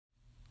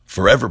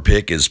Forever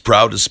Pick is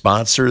proud to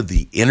sponsor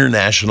the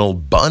International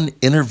Bun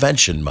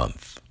Intervention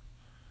Month.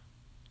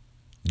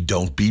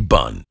 Don't be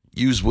bun.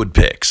 Use wood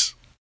picks.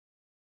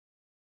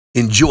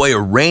 Enjoy a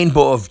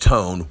rainbow of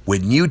tone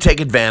when you take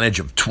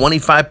advantage of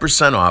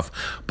 25% off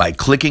by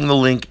clicking the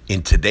link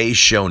in today's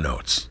show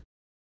notes.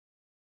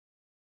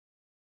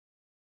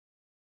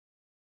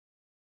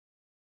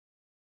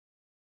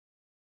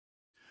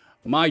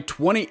 My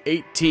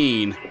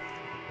 2018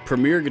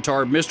 Premier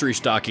Guitar Mystery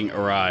Stocking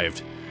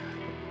arrived.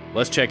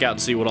 Let's check out and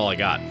see what all I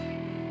got.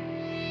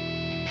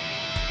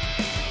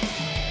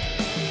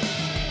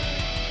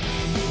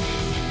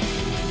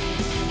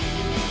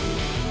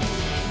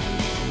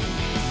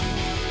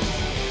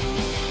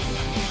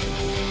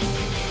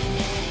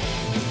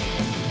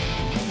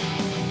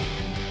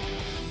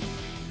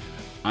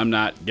 I'm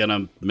not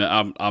gonna,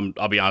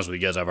 I'll be honest with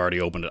you guys, I've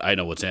already opened it. I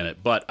know what's in it,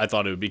 but I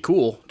thought it would be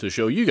cool to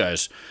show you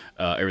guys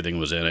everything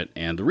was in it.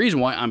 And the reason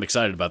why I'm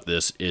excited about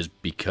this is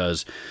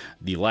because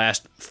the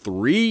last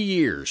 3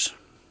 years,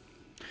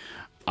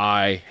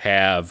 I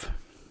have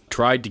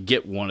tried to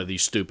get one of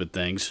these stupid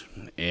things,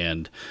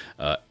 and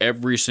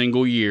every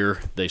single year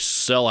they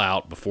sell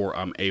out before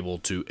I'm able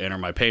to enter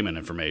my payment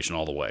information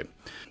all the way.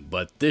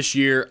 But this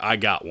year I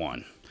got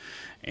one.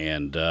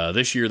 And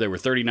this year they were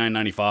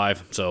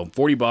 $39.95, so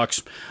 40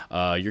 bucks.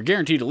 You're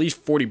guaranteed at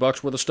least 40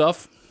 bucks worth of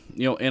stuff,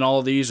 you know, in all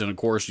of these. And of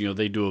course, you know,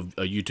 they do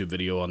a YouTube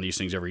video on these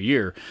things every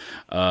year.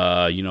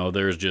 You know,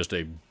 there's just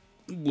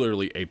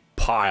literally a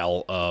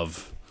pile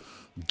of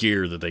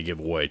gear that they give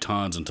away,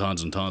 tons and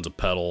tons and tons of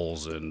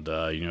pedals, and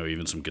you know,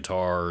 even some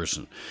guitars,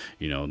 and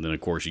you know, and then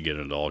of course you get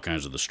into all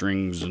kinds of the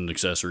strings and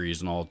accessories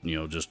and all, you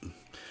know, just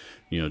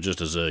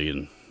a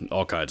zillion,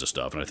 all kinds of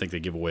stuff. And I think they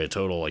give away a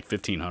total like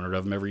 1,500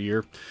 of them every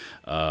year.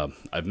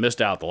 I've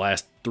missed out the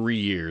last 3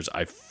 years.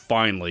 I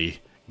finally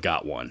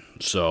got one.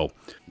 So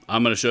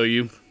I'm going to show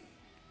you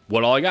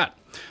what all I got.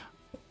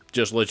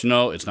 Just to let you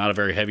know, it's not a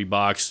very heavy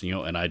box, you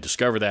know, and I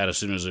discovered that as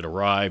soon as it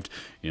arrived,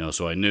 you know,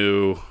 so I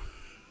knew,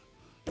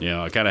 you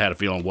know, I kind of had a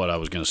feeling what I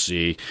was going to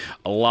see.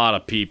 A lot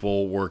of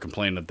people were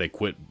complaining that they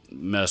quit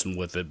messing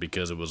with it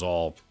because it was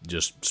all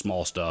just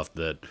small stuff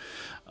that,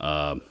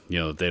 you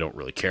know, that they don't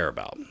really care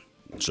about.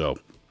 So,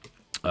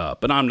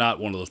 but I'm not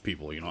one of those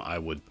people. You know, I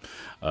would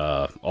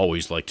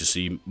always like to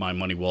see my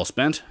money well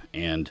spent.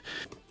 And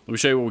let me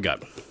show you what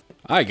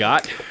we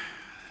got.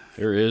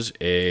 There is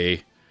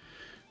a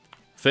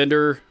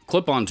Fender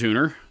clip-on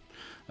tuner.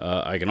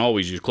 I can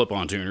always use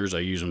clip-on tuners. I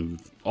use them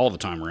all the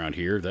time around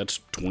here. That's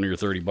 20 or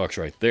 30 bucks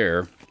right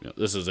there.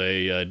 This is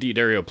a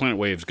D'Addario Planet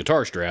Waves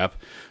guitar strap.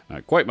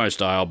 Not quite my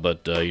style,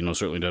 but you know,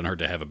 certainly doesn't hurt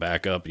to have a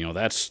backup. You know,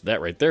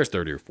 that right there is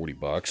 30 or 40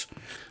 bucks.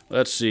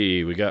 Let's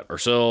see. We got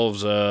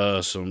ourselves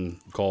some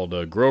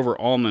called Grover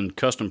Almond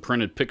custom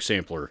printed pick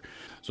sampler.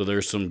 So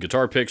there's some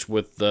guitar picks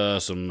with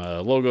some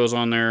logos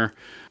on there.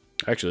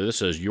 Actually, this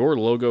says your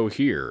logo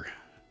here.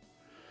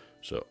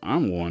 So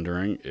I'm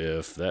wondering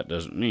if that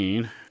doesn't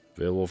mean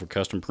available for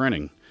custom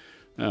printing.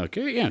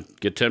 Okay, yeah,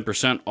 get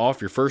 10%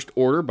 off your first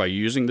order by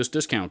using this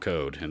discount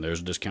code. And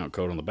there's a discount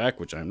code on the back,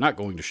 which I'm not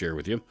going to share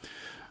with you.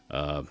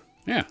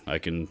 Yeah, I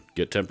can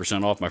get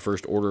 10% off my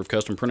first order of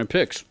custom printed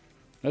picks.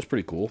 That's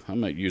pretty cool. I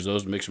might use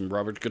those to make some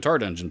Robert's Guitar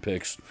Dungeon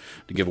picks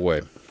to give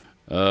away.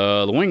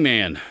 The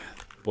Wingman.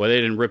 Boy, they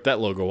didn't rip that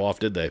logo off,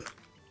 did they?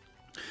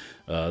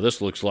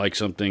 This looks like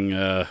something,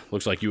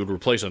 looks like you would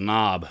replace a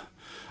knob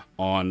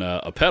on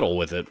a pedal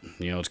with it.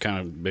 You know, it's kind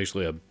of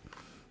basically a,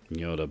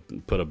 you know, to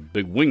put a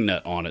big wing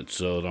nut on it,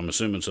 so I'm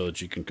assuming so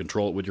that you can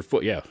control it with your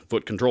foot. Yeah,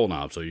 foot control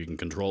knob, so you can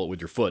control it with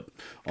your foot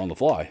on the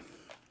fly.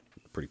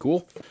 Pretty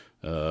cool.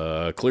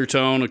 Clear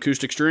Tone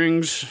acoustic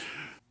strings.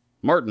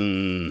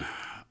 Martin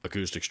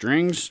acoustic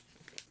strings.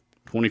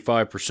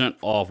 25%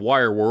 off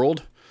Wire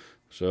World.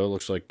 So it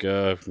looks like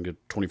I can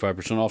get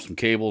 25% off some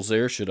cables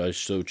there, should I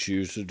so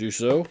choose to do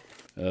so.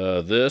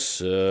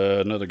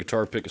 Another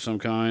guitar pick of some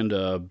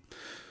kind.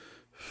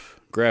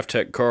 Graph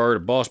Tech card, a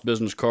Boss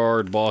business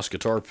card, Boss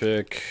guitar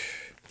pick.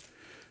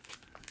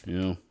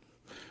 You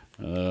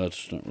know,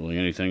 it's not really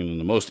anything.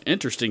 The most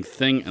interesting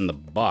thing in the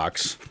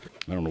box,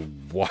 I don't know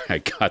why I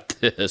got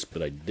this,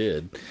 but I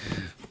did.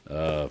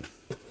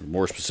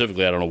 More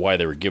specifically, I don't know why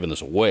they were giving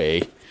this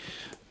away,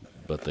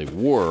 but they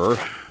were,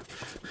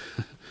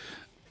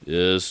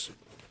 is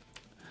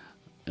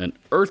an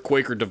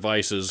Earthquaker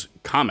Devices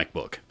comic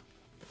book.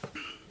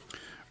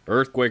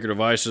 Earthquaker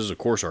Devices, of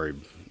course, are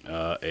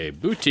a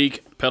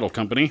boutique pedal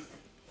company,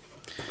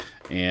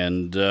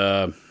 and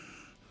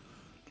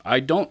I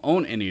don't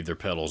own any of their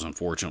pedals,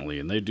 unfortunately,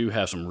 and they do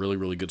have some really,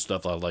 really good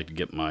stuff I'd like to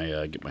get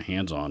my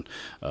hands on.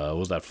 What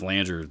was that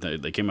flanger?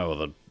 They came out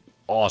with an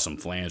awesome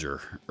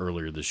flanger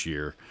earlier this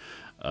year,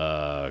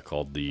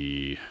 called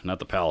not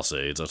the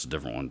Palisades, that's a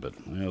different one, but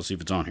let's see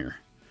if it's on here.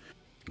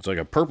 It's like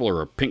a purple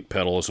or a pink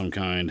pedal of some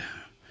kind,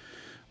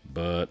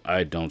 but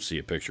I don't see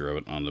a picture of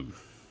it on the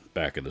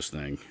back of this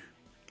thing.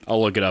 I'll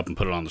look it up and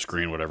put it on the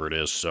screen, whatever it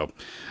is, so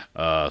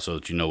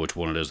that you know which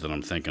one it is that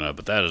I'm thinking of.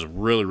 But that is a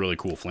really, really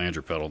cool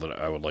flanger pedal that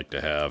I would like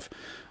to have.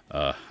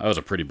 I was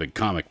a pretty big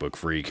comic book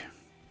freak.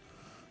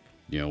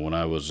 you know, when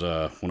I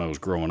was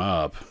growing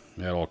up,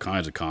 I had all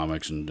kinds of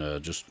comics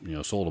and just, you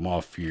know, sold them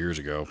off a few years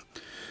ago.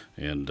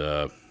 And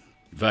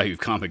value of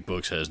comic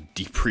books has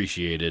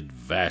depreciated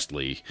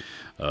vastly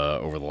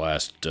over the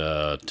last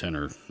 10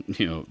 or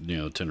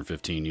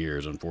 15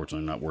 years.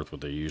 Unfortunately, not worth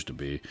what they used to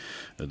be.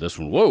 This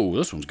one, whoa,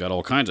 this one's got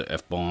all kinds of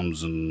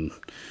F-bombs and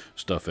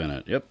stuff in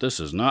it. Yep, this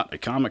is not a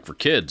comic for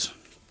kids.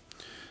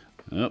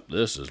 Yep,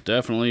 this is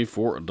definitely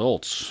for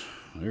adults.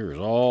 There's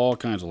all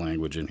kinds of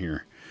language in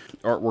here.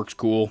 Artwork's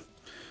cool.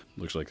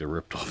 Looks like they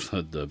ripped off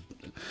the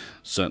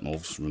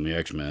Sentinels from the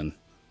X-Men.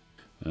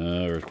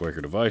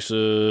 Earthquaker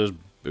devices,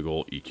 big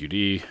old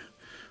EQD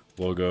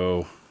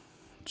logo,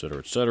 etc.,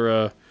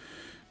 etc.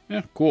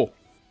 Yeah, cool.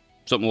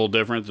 Something a little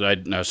different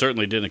that I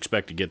certainly didn't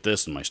expect to get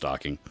this in my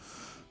stocking.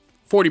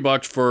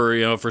 $40 for,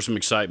 you know, for some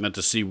excitement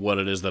to see what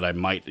it is that I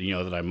might, you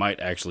know, that I might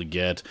actually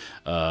get.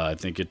 I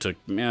think it took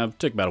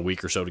about a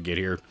week or so to get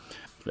here.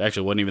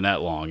 Actually, it wasn't even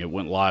that long. It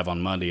went live on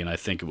Monday, and I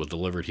think it was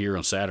delivered here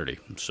on Saturday.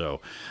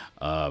 So,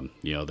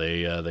 you know,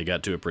 they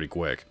got to it pretty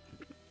quick.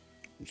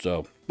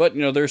 So, but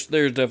you know, there's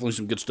definitely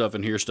some good stuff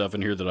in here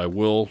that I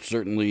will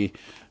certainly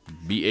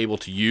be able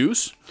to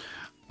use.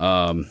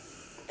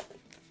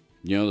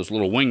 You know, this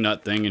little wing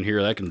nut thing in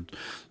here that can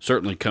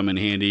certainly come in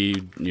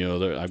handy. You know,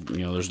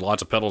 there's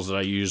lots of pedals that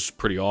I use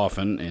pretty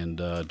often and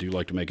do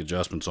like to make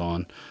adjustments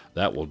on.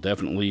 That will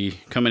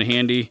definitely come in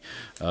handy.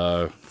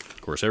 Of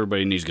course,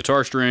 everybody needs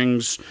guitar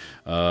strings.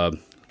 Kind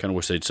of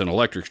wish they'd send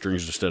electric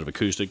strings instead of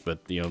acoustic, but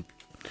you know,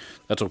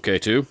 that's okay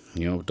too.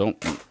 You know,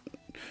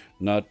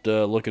 not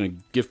looking a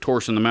gift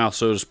horse in the mouth,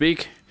 so to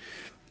speak.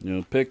 You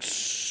know,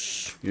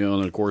 picks, you know,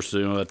 and of course,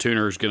 you know, that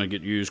tuner is going to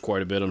get used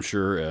quite a bit, I'm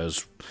sure,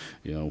 as,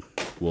 you know,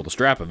 will the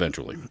strap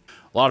eventually.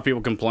 A lot of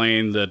people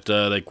complain that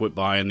they quit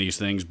buying these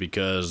things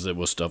because it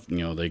was stuff, you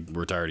know, they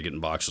were tired of getting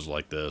boxes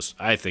like this.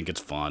 I think it's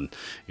fun,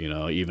 you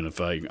know, even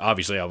if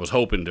obviously I was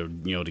hoping to,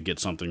 you know, to get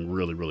something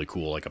really, really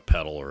cool like a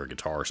pedal or a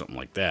guitar or something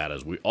like that,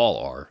 as we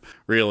all are.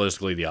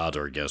 Realistically, the odds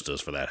are against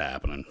us for that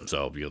happening.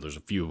 So, you know, there's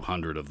a few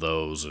hundred of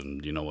those,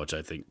 and, you know, which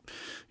I think,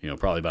 you know,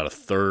 probably about a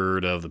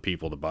third of the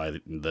people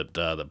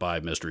that buy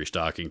mystery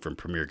stocking from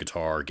Premier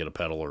Guitar get a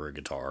pedal or a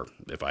guitar,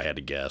 if I had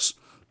to guess.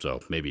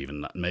 So maybe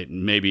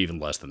even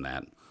less than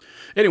that.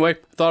 Anyway,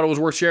 thought it was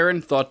worth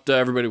sharing. Thought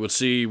everybody would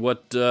see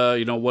what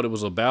you know, what it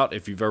was about.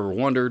 If you've ever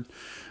wondered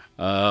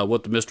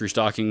what the mystery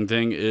stocking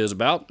thing is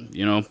about,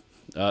 you know,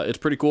 it's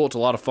pretty cool. It's a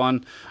lot of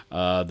fun.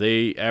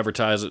 They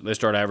advertise it. They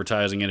start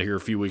advertising it here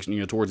a few weeks,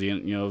 you know, towards the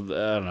end. You know,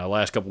 I don't know,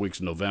 last couple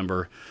weeks in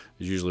November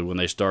is usually when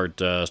they start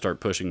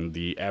pushing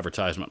the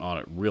advertisement on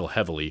it real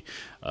heavily.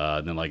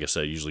 And then, like I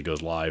said, it usually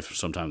goes live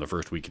sometime the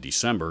first week of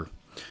December.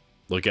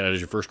 Look at it as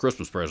your first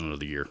Christmas present of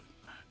the year.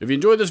 If you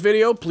enjoyed this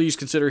video, please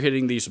consider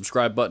hitting the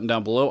subscribe button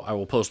down below. I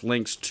will post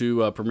links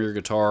to Premier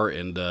Guitar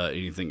and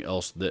anything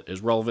else that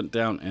is relevant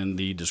down in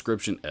the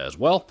description as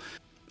well.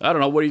 I don't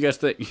know, what do you guys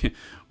think?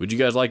 Would you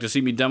guys like to see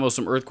me demo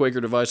some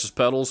Earthquaker Devices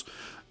pedals?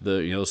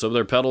 You know, some of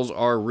their pedals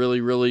are really,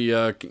 really,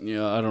 you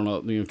know, I don't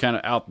know, you know, kind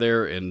of out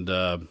there, and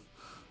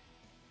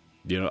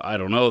you know, I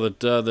don't know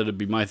that it'd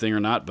be my thing or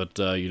not, but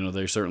you know,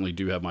 they certainly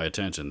do have my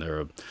attention.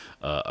 They're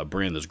a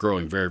brand that's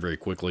growing very, very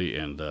quickly,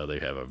 and they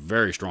have a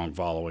very strong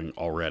following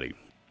already.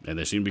 And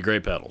they seem to be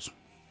great pedals.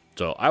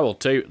 So I will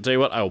tell you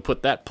what, I will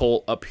put that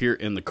poll up here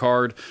in the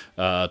card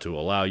to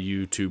allow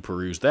you to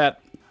peruse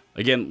that.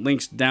 Again,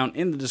 links down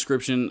in the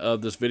description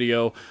of this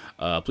video.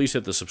 Please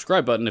hit the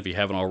subscribe button if you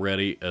haven't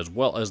already, as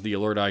well as the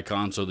alert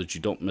icon so that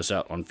you don't miss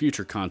out on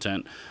future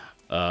content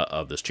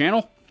of this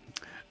channel.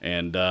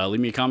 And leave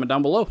me a comment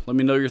down below. Let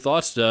me know your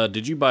thoughts.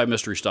 Did you buy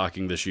mystery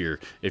stocking this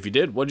year? If you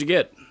did, what'd you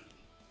get?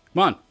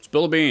 Come on,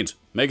 spill the beans.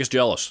 Make us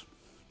jealous.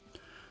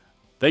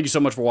 Thank you so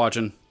much for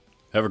watching.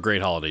 Have a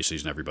great holiday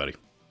season, everybody.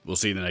 We'll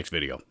see you in the next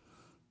video.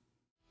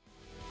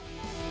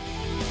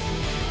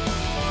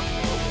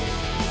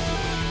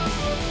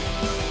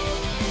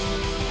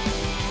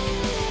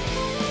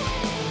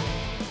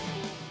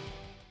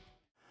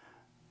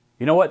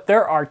 You know what?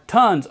 There are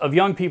tons of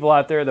young people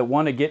out there that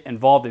want to get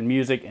involved in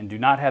music and do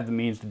not have the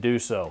means to do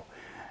so.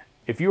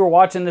 If you are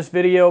watching this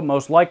video,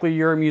 most likely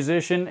you're a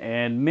musician,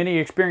 and many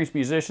experienced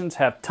musicians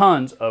have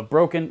tons of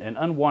broken and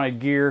unwanted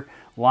gear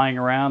lying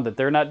around that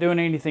they're not doing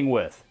anything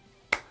with.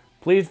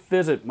 Please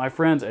visit my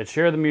friends at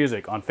Share the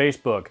Music on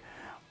Facebook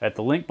at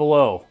the link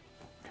below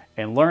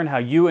and learn how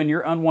you and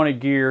your unwanted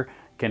gear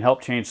can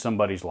help change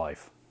somebody's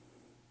life.